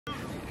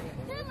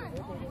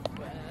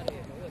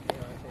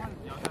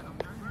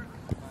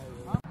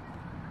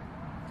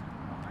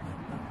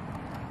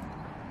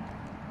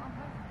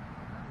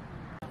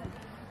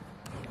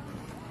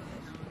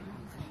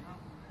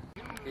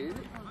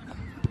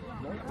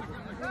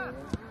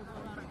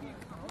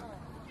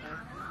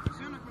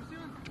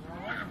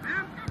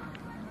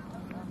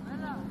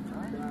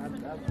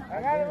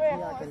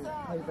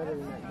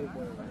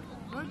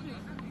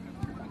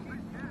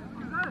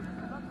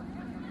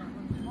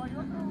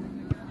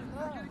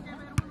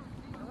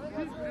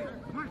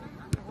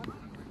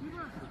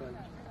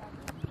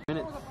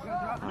Minutes?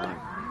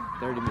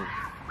 30 minutes.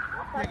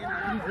 I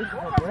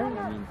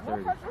mean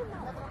 30.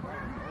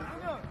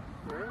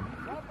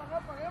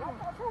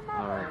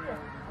 Alright.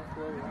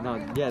 No,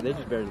 yeah, they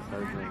just barely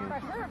started playing.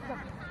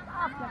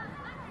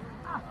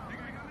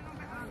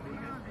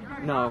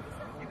 No,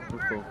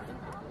 it's cool.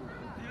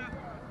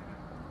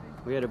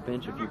 We had to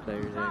bench a few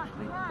players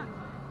actually.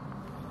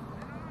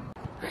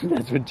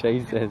 That's what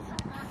Chase says.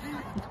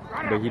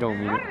 But he don't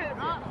mean it.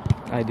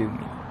 I do.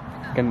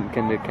 Can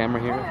the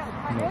camera hear us?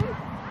 No.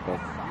 Okay.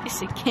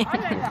 Yes, it can.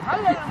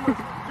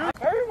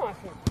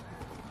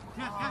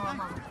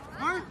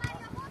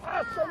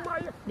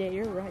 Yeah,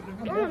 you're right.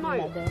 You're not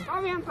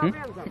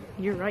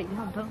You're right.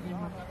 Y'all don't need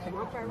my.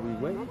 We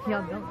wait.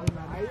 Y'all don't need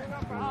my.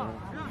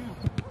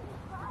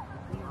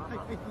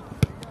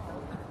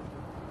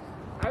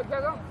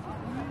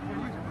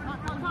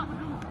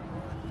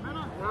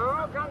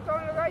 No, canto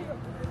el gallo.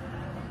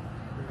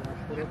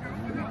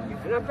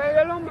 Le pegue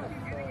el hombre.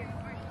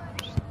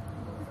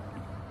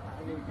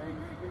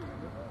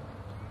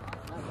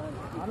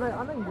 I know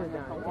you did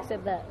that.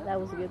 Except that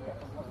was a good pass.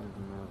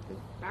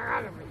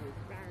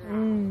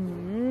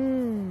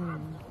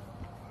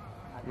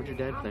 What'd your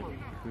dad say?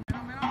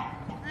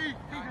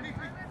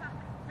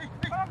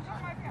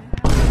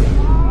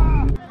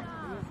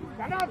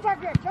 Come on, attack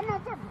it! Come on,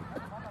 attack it!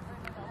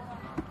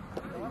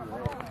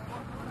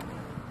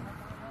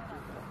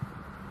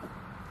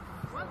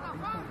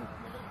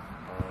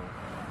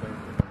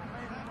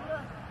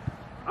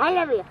 I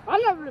love you. I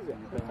love you.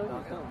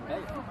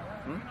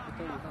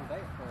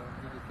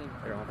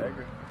 They're on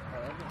Baker.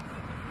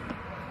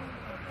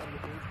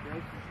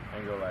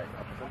 And go like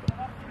opposite.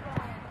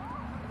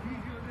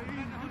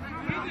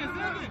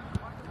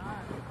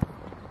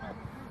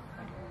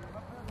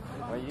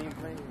 Why you ain't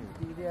playing?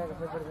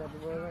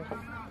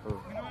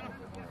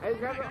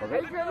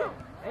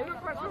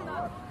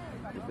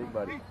 Your big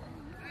buddy.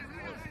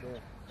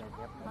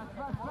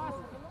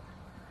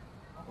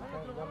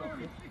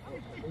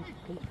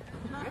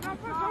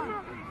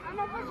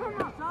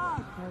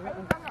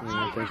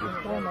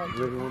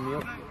 Really warm me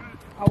up?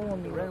 I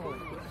want the red one.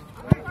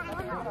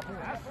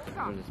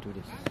 Let's do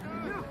this.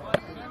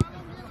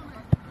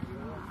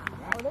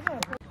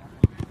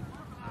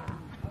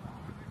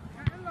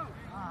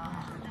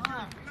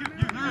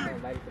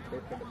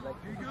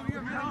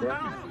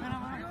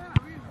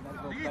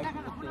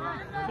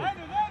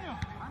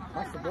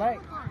 Mike's black.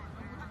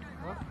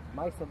 Huh?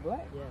 Mike's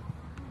black? Yeah.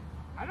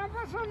 Why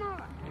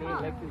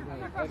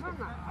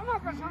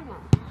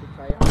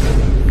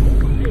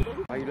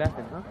are you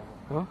laughing, huh?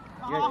 Huh?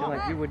 You acting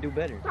like you would do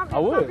better. I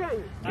would.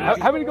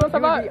 How many goals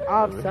have I?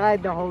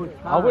 Offside the whole time.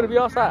 I wouldn't be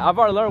offside. I've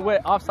already learned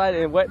what offside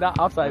and what not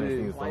offside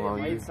is.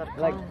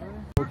 Like,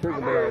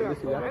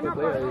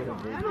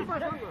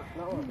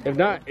 if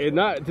not,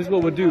 this is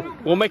what we'll do.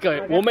 We'll make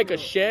a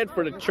shed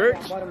for the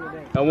church,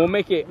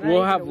 and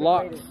we'll have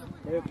locks,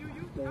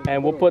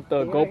 and we'll put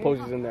the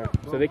goalposts in there,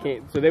 so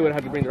they would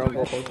have to bring their own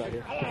goalposts out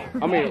here.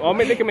 I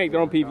mean they can make their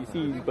own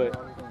PVCs, but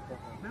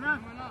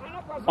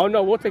oh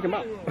no, we'll take them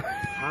out.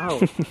 how?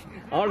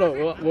 I don't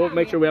know. We'll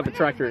make sure we have a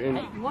tractor in.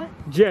 What?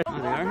 Jet.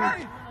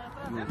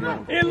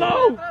 In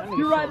low.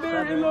 You're right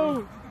there, in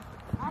low.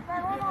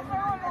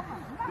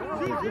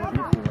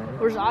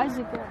 Where's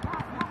Isaac at?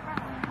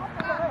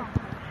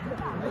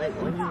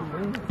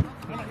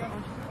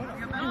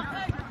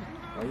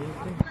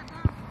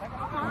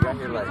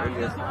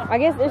 I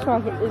guess this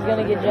one is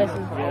gonna get Jesse.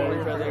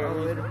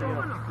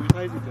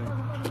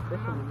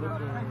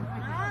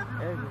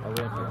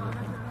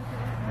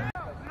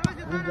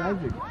 Who's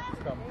Isaac?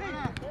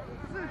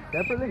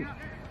 Separately?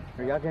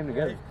 Or y'all came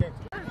together?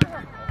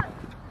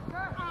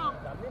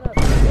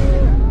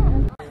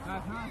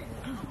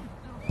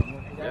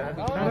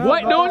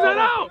 What? No, is that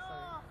out?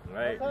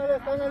 Right.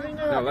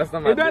 No, let's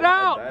not. Is that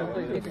out?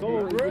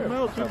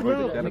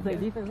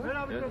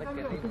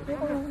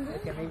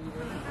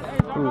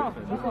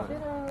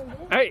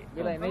 Hey.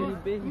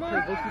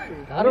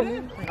 I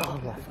don't.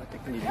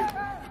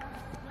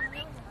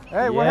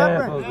 Hey, what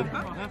happened?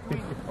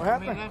 What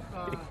happened?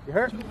 You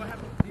hurt?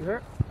 You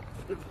hurt?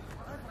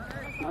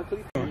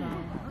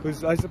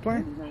 Who's Isaac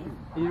playing?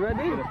 You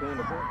ready?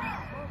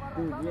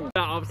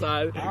 Not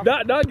offside.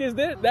 Not against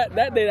that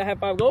day that had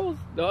 5 goals.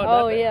 No,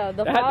 oh yeah,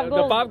 the 5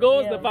 goals. The 5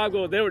 goals. Yeah. The 5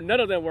 goals. None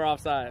of them were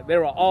offside. They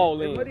were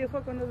all in.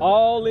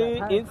 All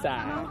in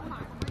inside.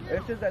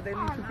 It's just that they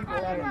leave 2 people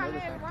out on the other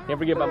side. Can't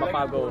forget about my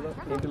 5 goals.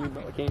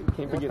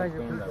 Can't forget.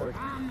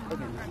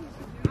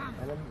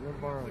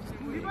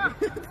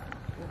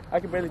 I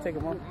can barely take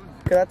them on.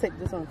 Could I take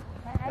this on?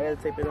 I gotta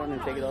tape it on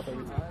and take it off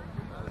every time.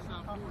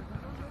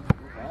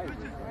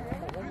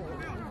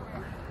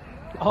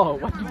 Oh,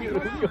 why'd you do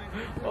it?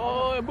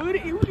 Oh, booty.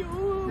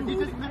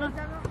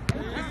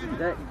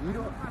 That you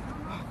don't.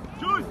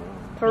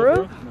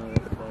 Peru?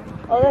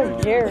 Oh,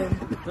 that's Jared.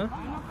 Huh?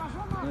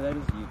 No, that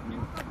is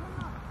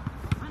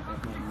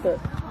you.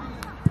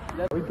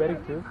 Are we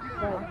betting too?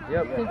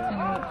 Yep. 15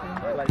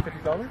 minutes. Like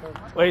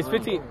 $50? Wait, it's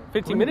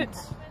 15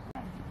 minutes?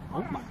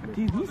 Oh my,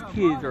 dude, these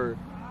kids are.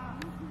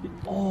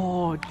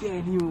 Oh,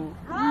 Daniel.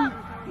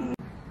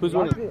 Who's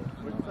winning?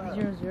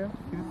 0-0.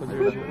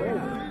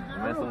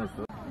 That's only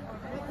food.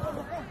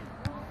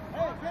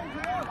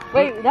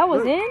 Wait, that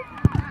was in?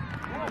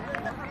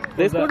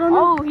 They scored on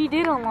Oh, he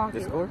did unlock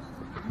it. Score?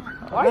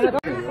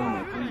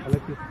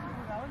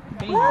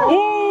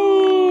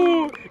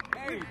 Ooh!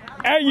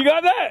 Hey, you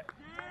got that?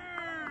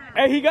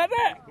 Hey, he got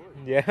that?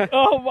 Yeah.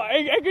 Oh my!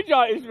 Hey, good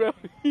job, Israel.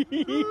 Yo,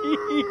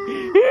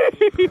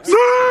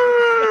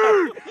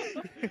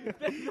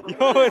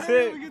 what's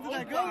it?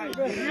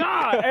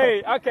 Yeah.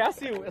 Hey, okay, I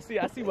see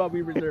why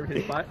we reserved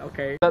his spot.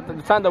 Okay. The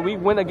time that we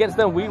went against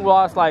them, we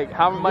lost like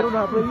how much? You don't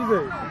know how to play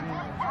either.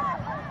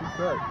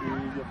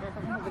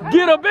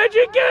 Get him,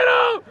 Benji! Get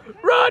him!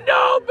 Run,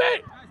 no,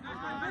 Ben!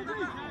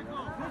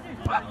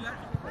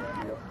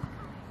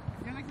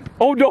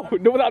 Oh no!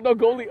 No, without no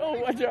goalie. Oh,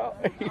 watch out!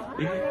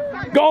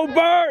 Go,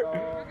 Bert!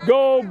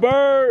 Go,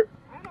 Bert!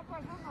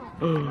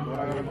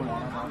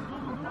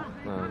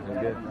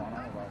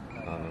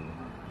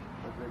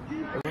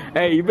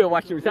 Hey, you been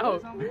watching your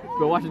tone.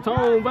 Been watching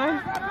tone, man.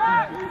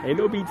 Ain't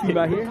no BT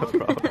out here.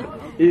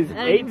 It's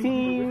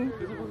 18.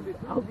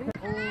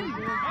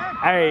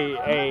 Hey,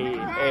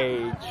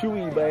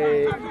 Chewy, but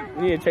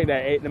you need to check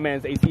that the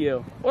man's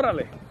ATL. What are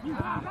they?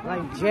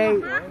 Like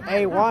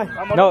J-A-Y.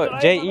 No,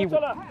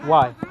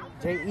 J-E-Y.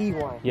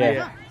 J-E-Y.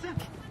 Yeah.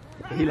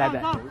 He like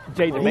that.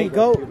 Jay the There you mate.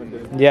 go.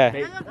 Yeah.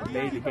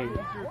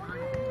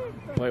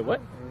 Wait, what?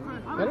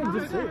 What did I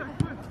just say?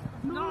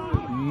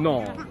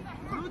 No.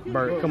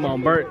 Bert, come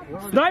on, Bert.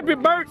 Snipe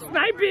it, Bert.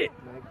 Snipe it.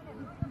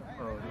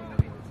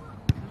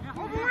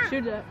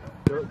 Shoot that.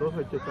 Those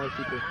are just like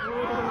people.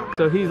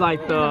 So he's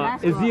like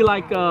is he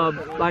like the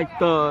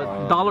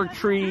Dollar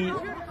Tree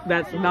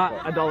that's not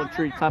a Dollar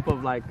Tree type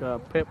of like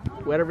Pep,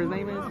 whatever his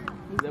name is?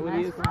 Is that what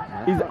he is?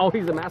 He's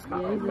a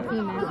mascot. Yeah, he's a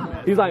team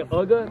mascot. He's like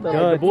Uga,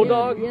 the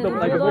bulldog, Yeah,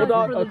 like the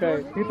bulldog bulldog. for the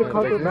Okay. He's the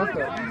corporate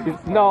mascot.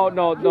 No.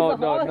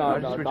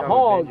 The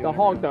hog.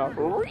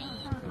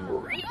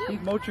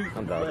 Mochi.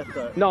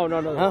 No.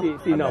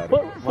 See, no.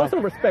 Put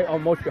some respect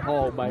on Mochi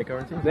Hall, Mike.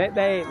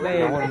 They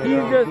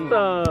he's just You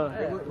got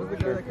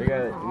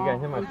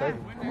him my face.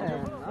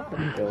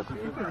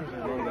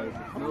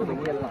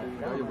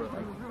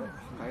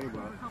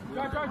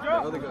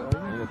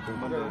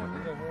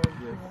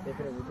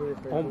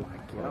 Oh my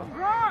god.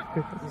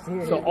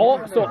 So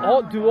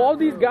do all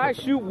these guys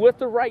shoot with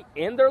the right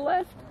and their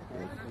left?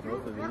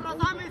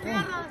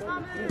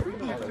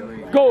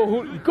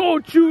 Go,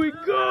 Chewy,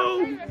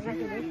 go!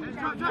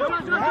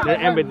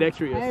 They're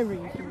ambidextrous.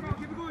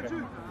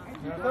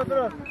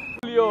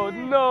 Julio,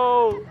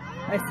 no!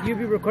 Hey, so you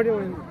be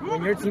recording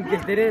when your team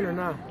gets it in or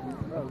not?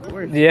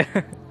 Yeah.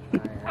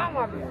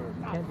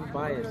 Can't be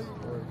biased.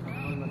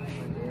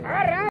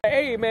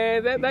 Hey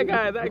man, that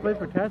guy, that Play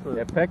for Tesla.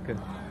 Yeah, Pekka.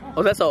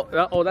 Oh, that's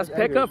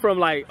Pekka from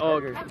like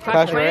Clash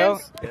Clash Royale?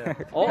 Clans. Yeah.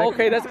 Oh,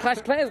 okay, that's Clash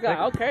Clans guy.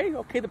 Okay,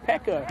 the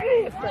Pekka.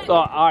 So,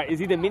 all right, is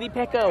he the mini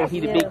Pekka or he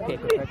the big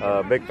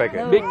Pekka? Big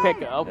Pekka. Big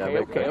Pekka. Okay,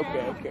 Yeah, big okay.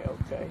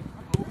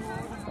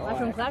 That's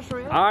from Clash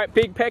Royale. All right,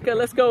 Big Pekka,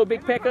 let's go,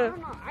 Big Pekka.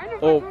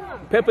 Oh,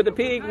 Peppa the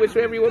Pig,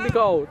 whichever you want to be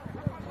called.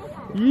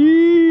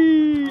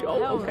 Yee!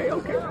 Oh, okay.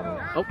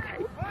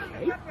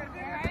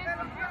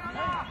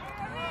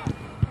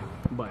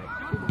 But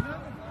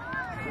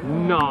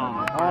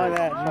nah,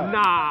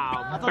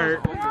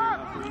 Bert.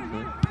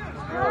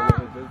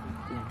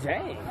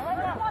 Dang.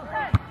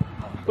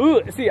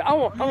 Ooh, see, I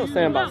was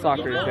saying about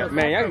soccer is that,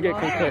 man, y'all can get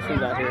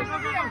concussions out here.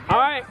 All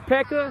right,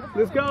 Pekka,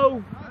 let's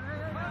go.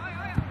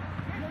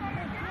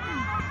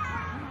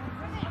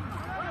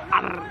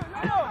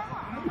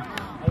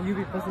 And you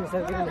be pushing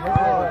yourself getting the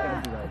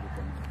head.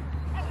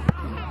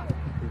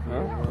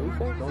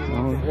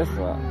 That's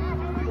what.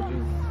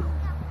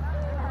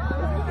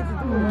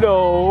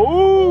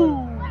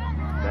 No.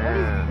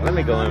 Damn. Let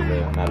me go in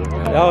there. That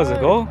was a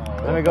goal?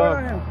 Let me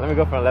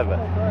go for 11.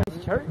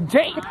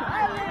 Jake!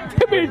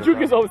 That man juke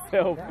his own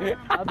self.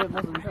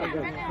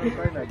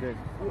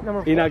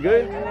 He not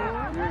good?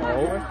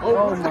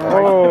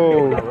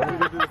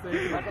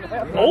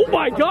 Oh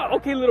my god!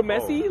 Okay, little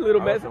Messi.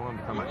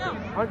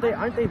 Aren't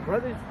they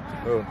brothers?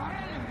 Oh.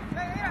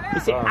 He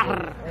said,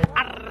 arr,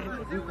 arr.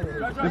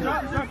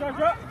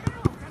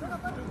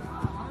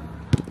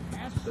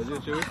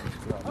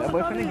 That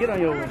boy finna get on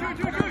your way.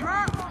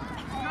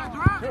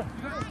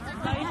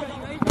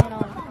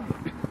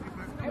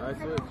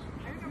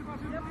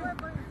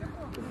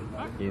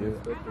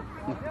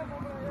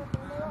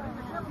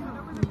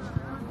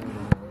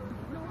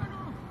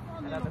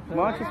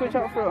 Why don't you switch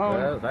out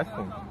for That's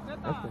cool.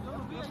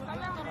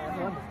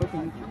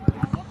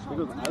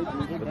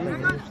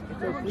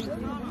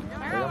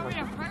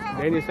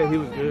 Daniel said he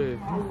was good.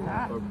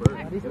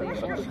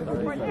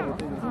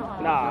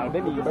 Nah,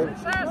 they need Bert.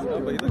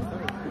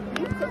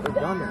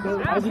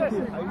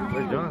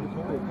 Where's John?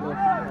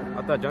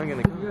 I thought John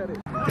gonna come.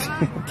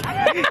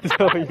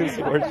 So you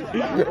sports.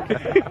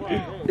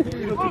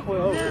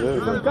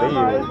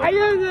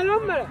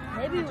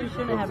 Maybe we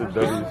shouldn't have.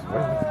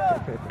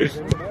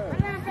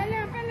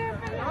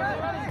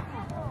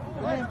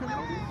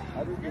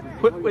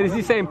 What is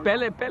he saying?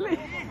 Pele, Pele?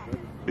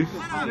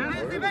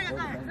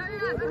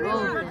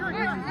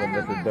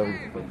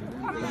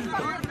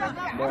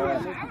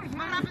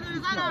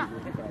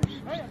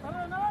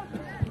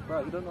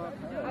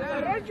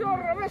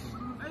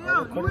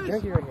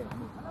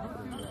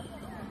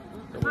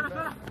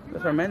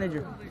 That's our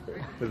manager.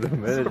 The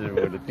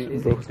manager of the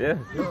team, bro. Yeah.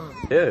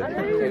 Yeah.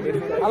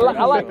 I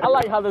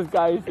like how this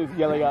guy is just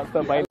yelling out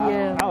stuff. Right now.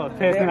 Yeah. I was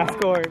pissed when I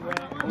scored, bro.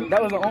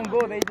 That was an own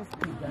goal. They just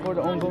scored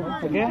the own goal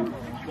again.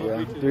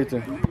 Yeah.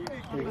 3-2.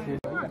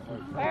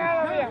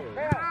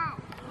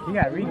 You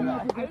got read.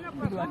 Time.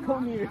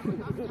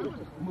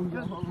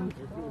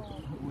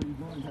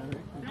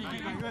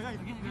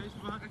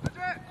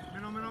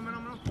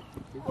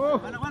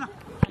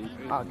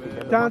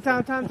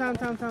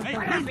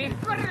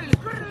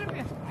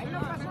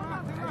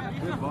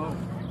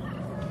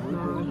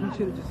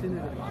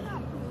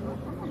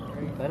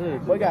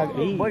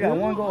 Boy got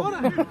one goal.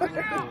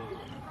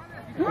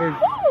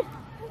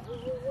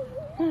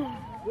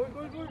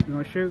 You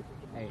want to shoot?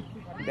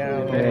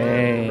 Down.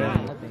 Hey.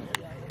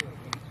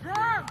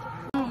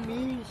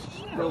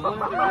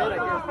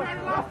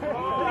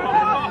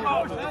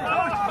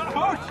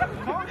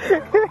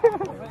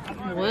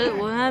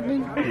 What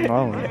happened?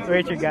 No.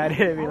 Richard got it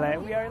and be like,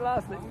 we already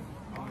lost it.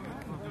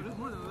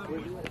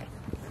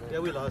 Yeah,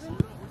 we lost it.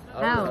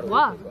 How?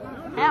 Why?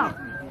 How?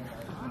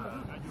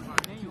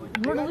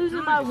 We're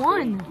losing by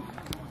 1.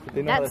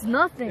 That's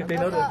nothing. They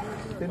know how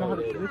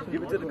to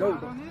give it to the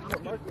goat.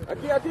 I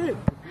did.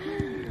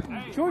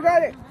 Sure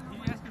got it.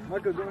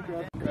 Michael going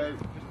to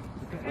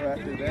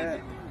after that,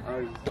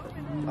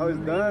 I was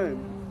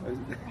done.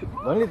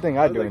 The only thing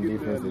I do in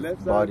defense is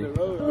body.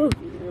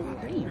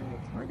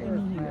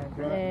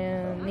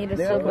 Damn, need a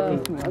sub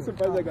up. I'm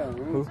surprised I got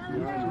room.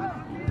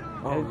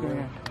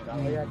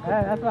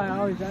 That's why I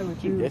always die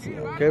with you.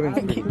 Kevin.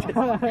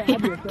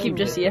 Keep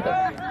just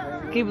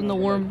keeping the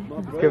warm.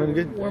 Kevin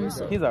good? Warm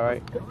sub. He's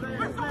alright.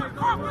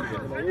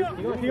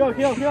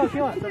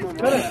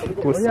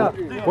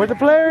 Where's the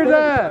players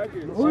at? I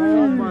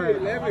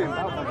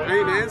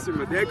ain't answering.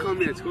 My dad called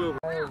me at 12.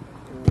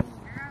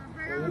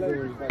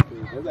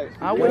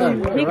 I wish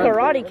He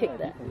karate kicked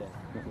that.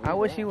 I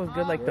wish he was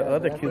good like the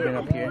other Cuban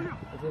up here.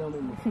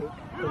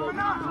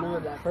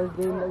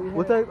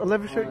 What's that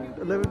 11 shirt?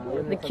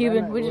 11? The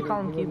Cuban, we just call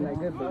him Cuban.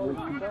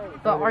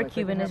 But our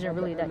Cuban isn't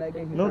really that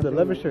good. No, the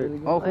 11 shirt.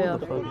 Oh, Yeah.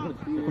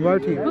 from our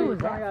team. Who is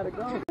that?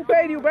 Who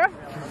paid you, bro?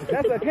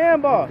 That's a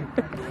handball.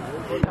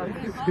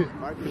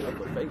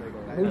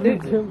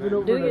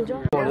 Do your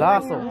job.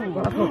 Lasso.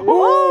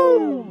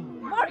 Ooh!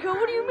 Marco,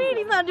 what do you mean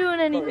he's not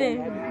doing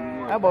anything?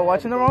 That boy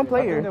watching the wrong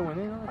player.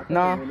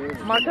 Nah.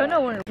 Marco,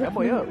 no one. That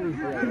boy up.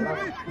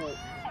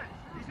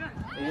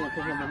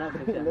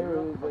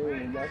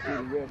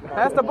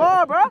 That's the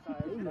ball, bro.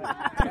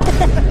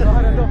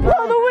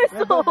 Blow the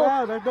whistle!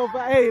 That's no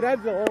foul. Hey,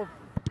 that's the old.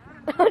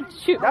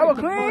 Shoot. That was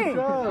clean.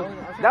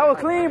 That was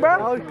clean, bro.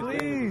 That was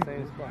clean.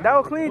 That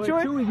was clean,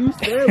 Chewy. You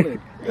sailing.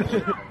 You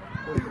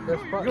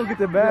gonna get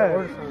the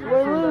bag.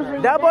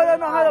 That boy doesn't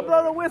know how to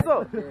blow the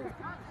whistle.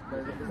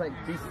 It's like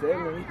he's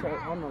sailing. I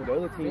don't know, the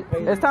other team.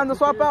 It's time to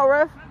swap out,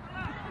 ref.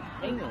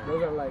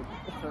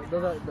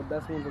 Those are the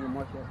best ones in the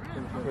market.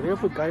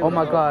 Oh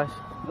my gosh.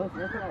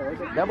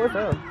 That boy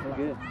fell.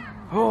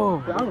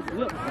 Oh.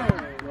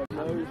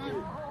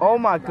 Oh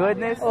my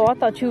goodness. Oh, I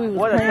thought Chewy was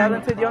What a playing.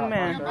 talented young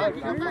man.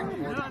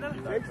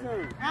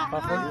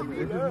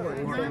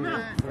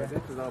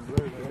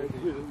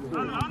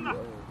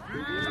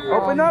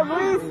 Open up,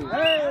 please.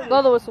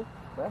 Blow the whistle.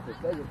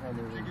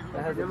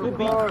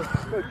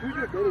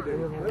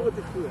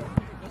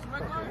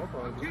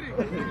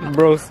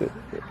 Bro, sit.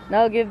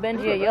 Now give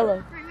Benji a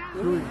yellow.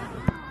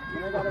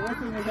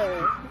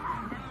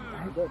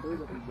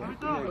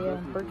 Yeah,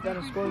 Bert's got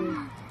to score this.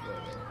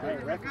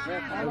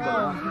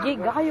 Get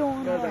Gallo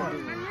on that.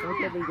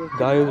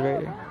 Gallo's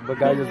right there. But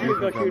Gallo's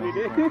missing something.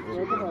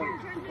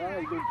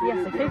 Yes,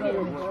 the kick it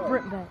and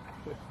sprint back.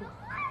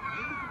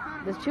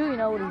 Does Chewy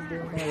know what he's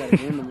doing?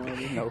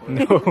 No.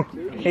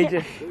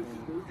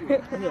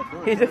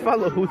 He just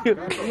followed who you.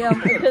 Yeah,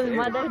 because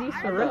my daddy's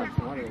for real.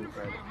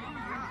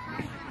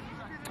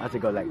 I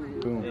should go like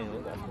boom.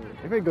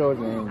 If it goes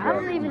in, I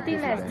don't even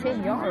think that's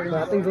 10 yards.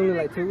 I think it's only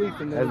like 2 weeks.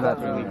 And that's not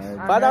 2 weeks.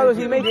 $5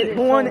 he makes it.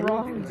 Who won it?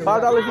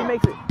 $5 he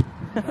makes it.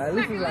 At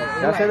least it's like.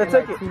 I should have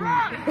took it.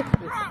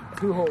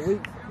 2 whole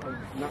weeks.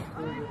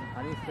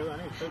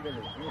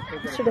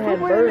 Should have had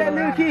Who is that Bird.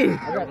 new kid?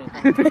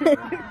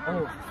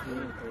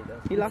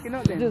 He locking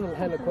up then. There's a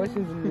hell of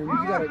questions and you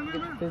gotta get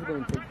physical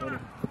and take photos.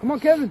 Come on,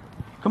 Kevin.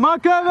 Come on,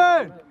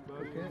 Kevin.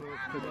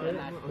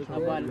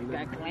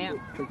 Got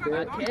clamped.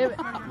 Got Kevin.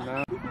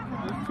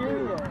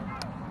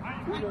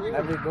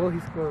 Every goal he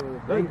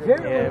scored. Yeah,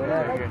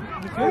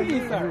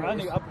 start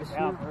running up and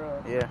down,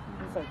 bro. yeah.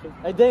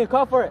 Hey, Dane,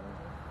 call for it.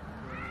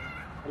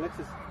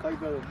 Alexis, call your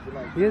brother.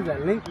 He has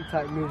that linky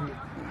type movement.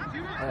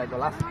 The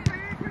last one.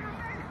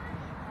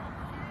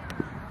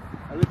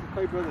 Alexis,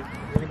 call your brother.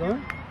 Where you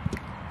going?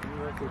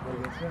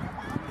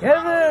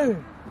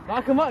 Kevin!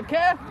 Lock him up,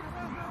 Kev!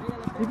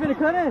 He's finna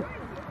cut in.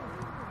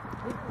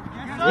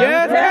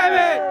 Yes,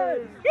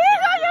 Kevin!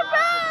 He's on your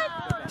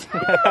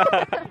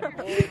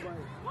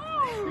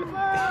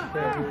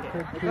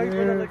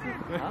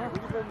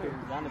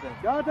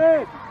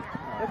Jonathan,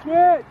 let's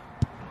switch.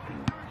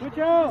 Switch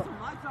out.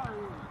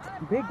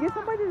 Big, get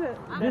somebody that.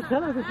 Get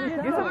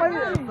somebody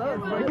that.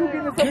 You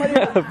getting somebody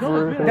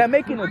that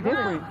making a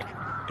difference.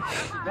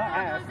 Don't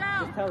ask.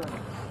 Just tell him.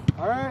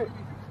 All right.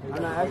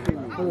 I'm not asking you.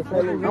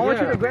 I want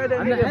you to grab that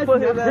nigga and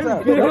put his ass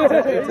up.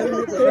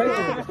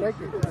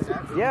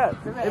 Yeah.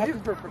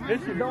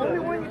 The only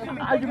one you should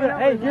be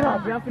hey, get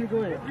off. I'm finna go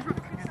in.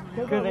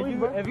 Because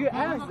if you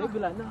ask, they'll be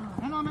like, no.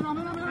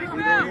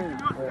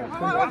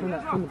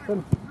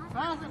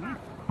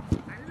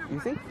 You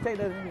think? Take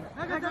that.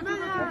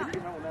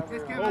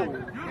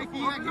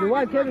 Get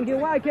wide, Kevin. Get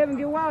wide, Kevin.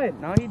 Get wide.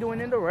 No, he doing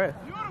in the rest.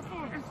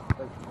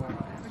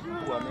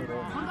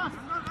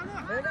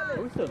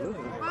 We still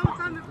losing.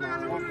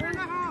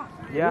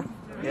 Yeah.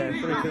 Yeah,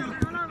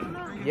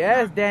 3-2.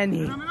 Yes,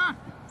 Danny.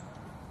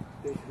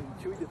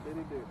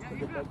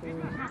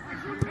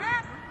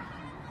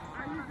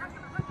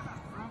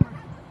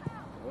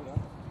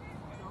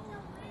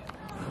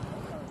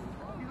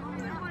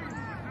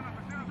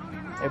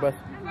 Hey, bud.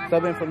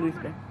 Sub in for Luis,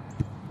 man.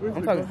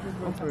 I'm talking to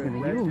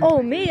you.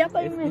 Oh, me? I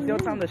thought you meant It's your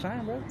time to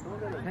shine, bro.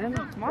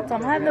 It's my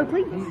time. I have no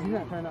cleats. He's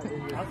not trying out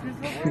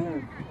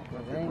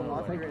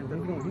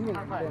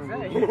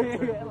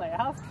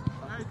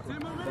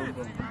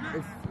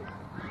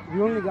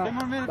You only got.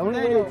 The only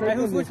way to take him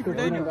is because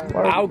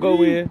I'll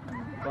go in.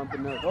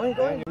 bumping up. Are you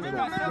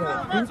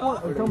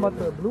talking about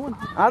the blue one?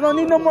 I don't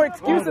need no more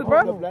excuses,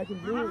 bro. Black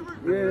and blue.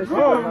 Yeah, that's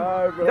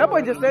hard, bro. That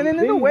boy just standing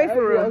in the way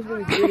for real.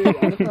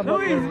 Get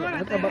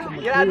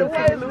Get out of the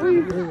way,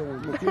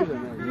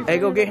 Luis. Hey,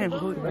 go get him.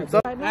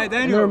 Hey,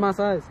 Daniel. You're my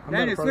size.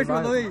 Daniel, switch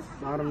with Luis.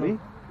 I don't know.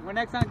 When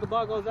next time the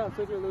ball goes up,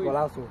 switch with Luis.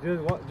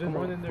 Just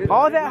run in there.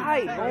 All that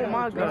height. Oh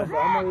my God.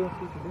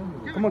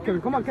 Come on,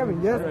 Kevin. Come on,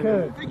 Kevin. Yes,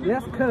 cuz.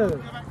 Yes,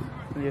 cuz.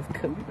 Yes,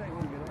 cuz.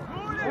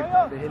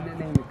 They hit that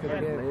name.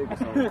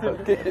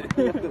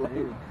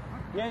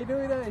 Yeah, he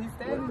doing that. He's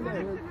standing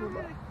there.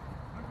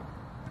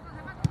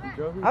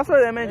 I saw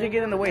that man just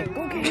get in the way.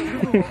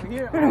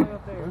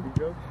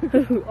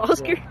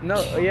 Oscar?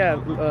 No, yeah,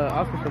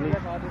 Oscar for me.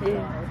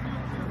 Yeah.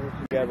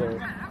 Together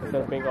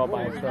instead of being all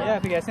by himself. Yeah,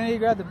 because as soon as you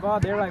grab the ball,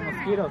 they're like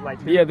mosquitoes. Like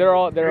Yeah, they're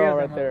all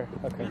right there.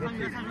 Okay.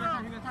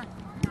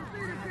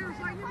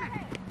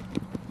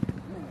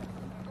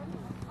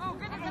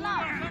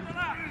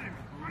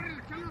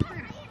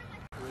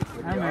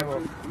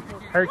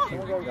 hurt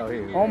you.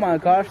 Oh my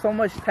gosh, so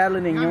much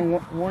talent in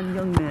one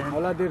young man.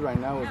 All I did right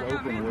now was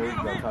open words.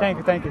 Thank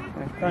you.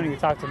 Don't even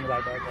talk to me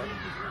like that,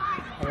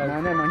 bro.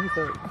 Nah, never mind, he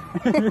said.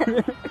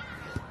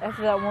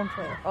 After that one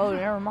play. Oh,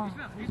 never mind.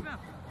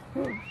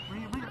 Oh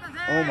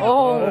my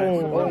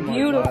Oh, God.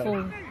 beautiful.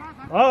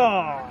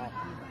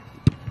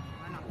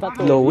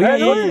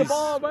 Luis.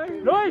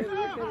 Luis,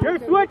 you're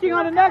switching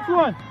on the next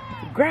one.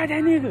 Grab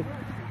that nigga.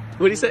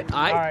 What'd he say?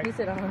 All right. He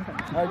said,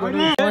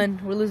 one.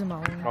 We're losing by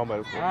one. Oh my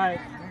All right.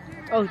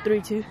 Oh,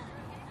 3-2. He's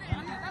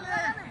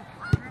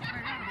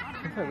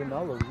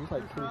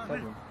like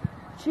 27.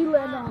 She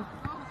let off.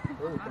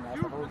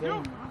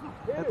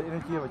 That's the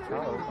energy of a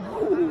child.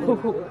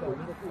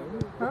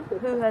 Huh?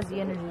 Who has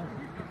the energy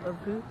of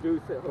who?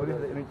 What is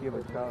the energy of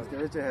a child?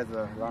 Richard has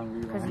a long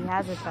rebound. Because he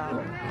has a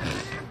child.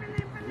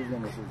 He's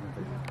in the season.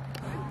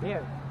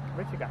 Yeah,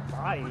 Richard got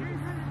body. We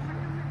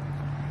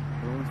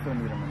still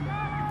need him.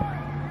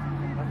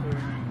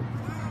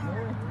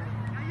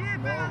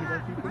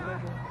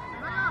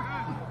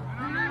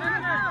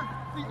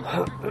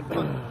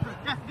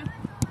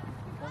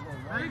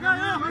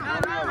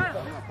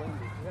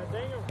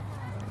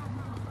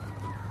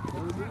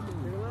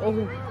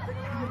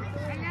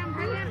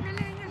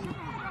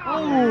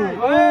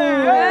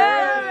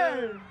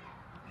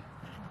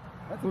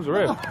 Who's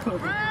red?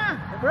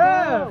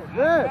 Red!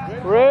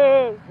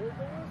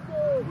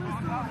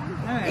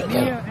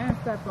 And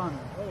step on it.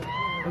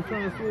 I'm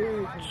trying to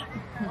switch.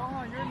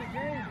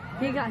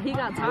 He got We need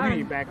to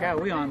tired. back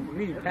out. We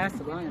need to pass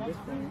the line at this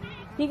point.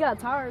 He got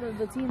tired of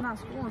the team not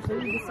scoring, so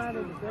he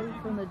decided to go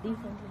from the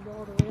defense and go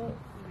all the way up.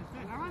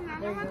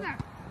 There you go.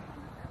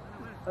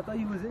 I thought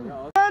he was in.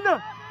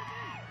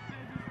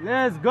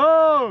 Let's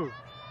go!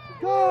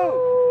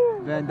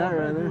 Go! Van Dyke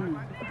right there.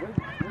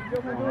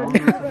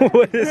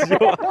 What is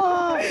your...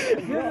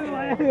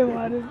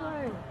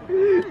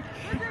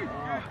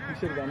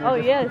 Oh,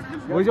 yes.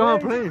 Where's your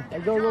hand playing?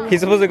 He's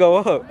supposed to go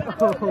up.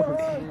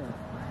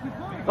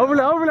 Over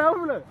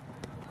there.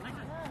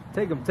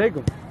 Take him.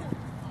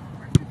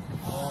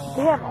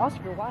 They have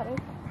Oscar wide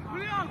open.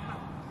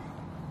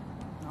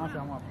 Honestly,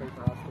 I want to play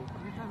for Oscar.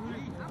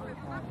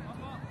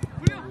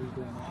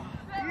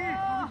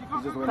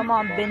 Come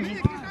on,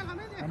 Benji.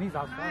 And he's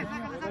outside.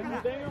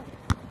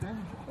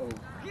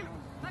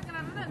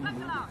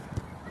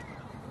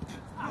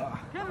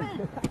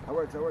 That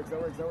works.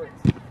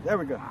 There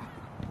we go.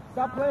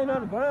 Stop playing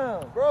on the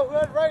ground. Bro, we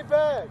went right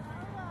back.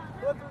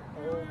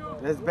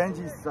 That's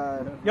Benji's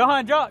side.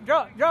 Johan, drop.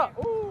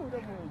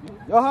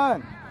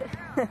 Johan!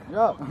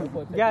 Drop.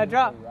 Yeah,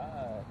 drop.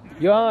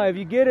 Yo, if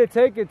you get it,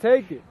 take it.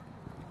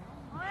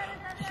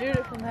 Shoot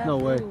it from that. No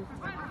way. pool.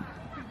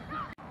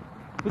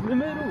 Put it in the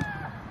middle. No.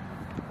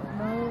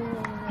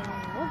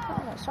 What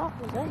kind of shot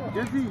was that?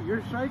 Jesse, you're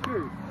a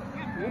striker.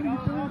 What are you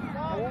doing?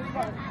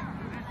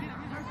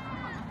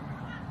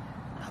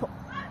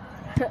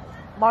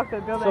 Marco,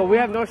 go back. So we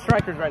have no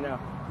strikers right now.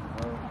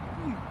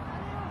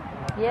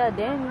 Yeah,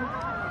 Daniel.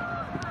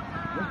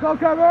 Let's go,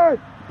 Kevin!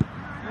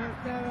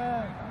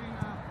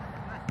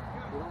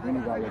 Then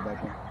you got your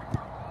back in.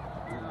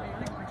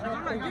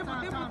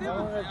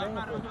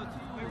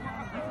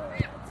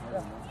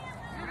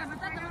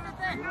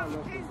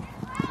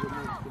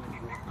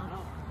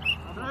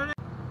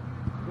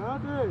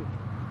 Got it.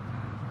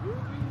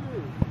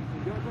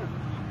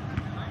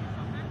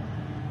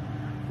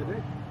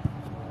 Today?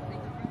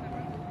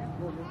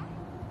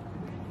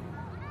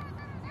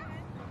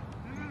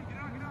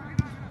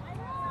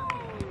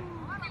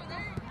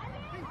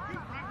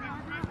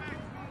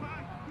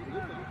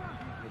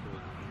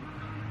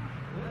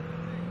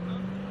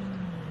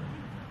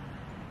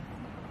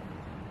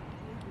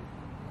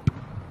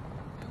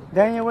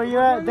 Daniel, where you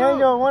at?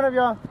 Daniel, one of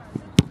y'all.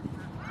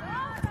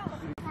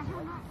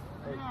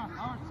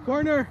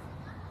 Corner!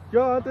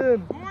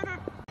 Jonathan!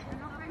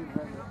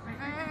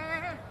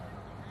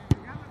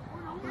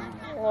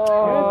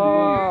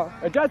 Oh,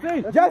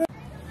 Jesse! Jesse!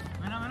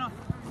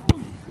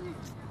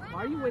 Why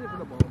are you waiting for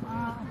the ball,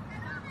 man?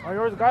 Are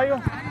yours,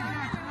 Gallo?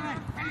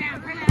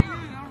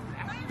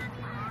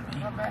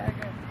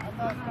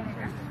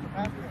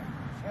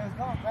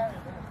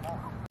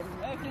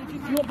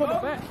 You won't put the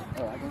back.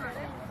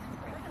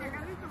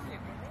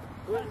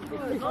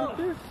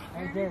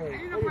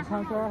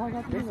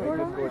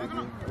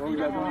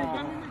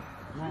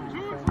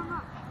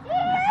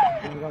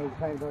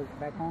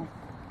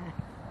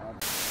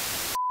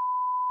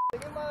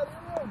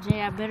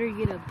 Jay, I better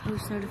get a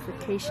post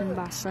notification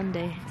by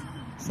Sunday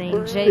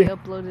saying Jay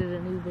uploaded a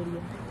new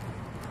video.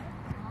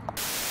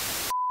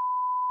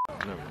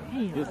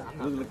 Just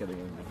look at it.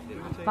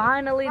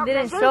 Finally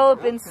didn't show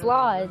up in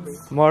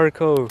slides.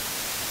 Marco.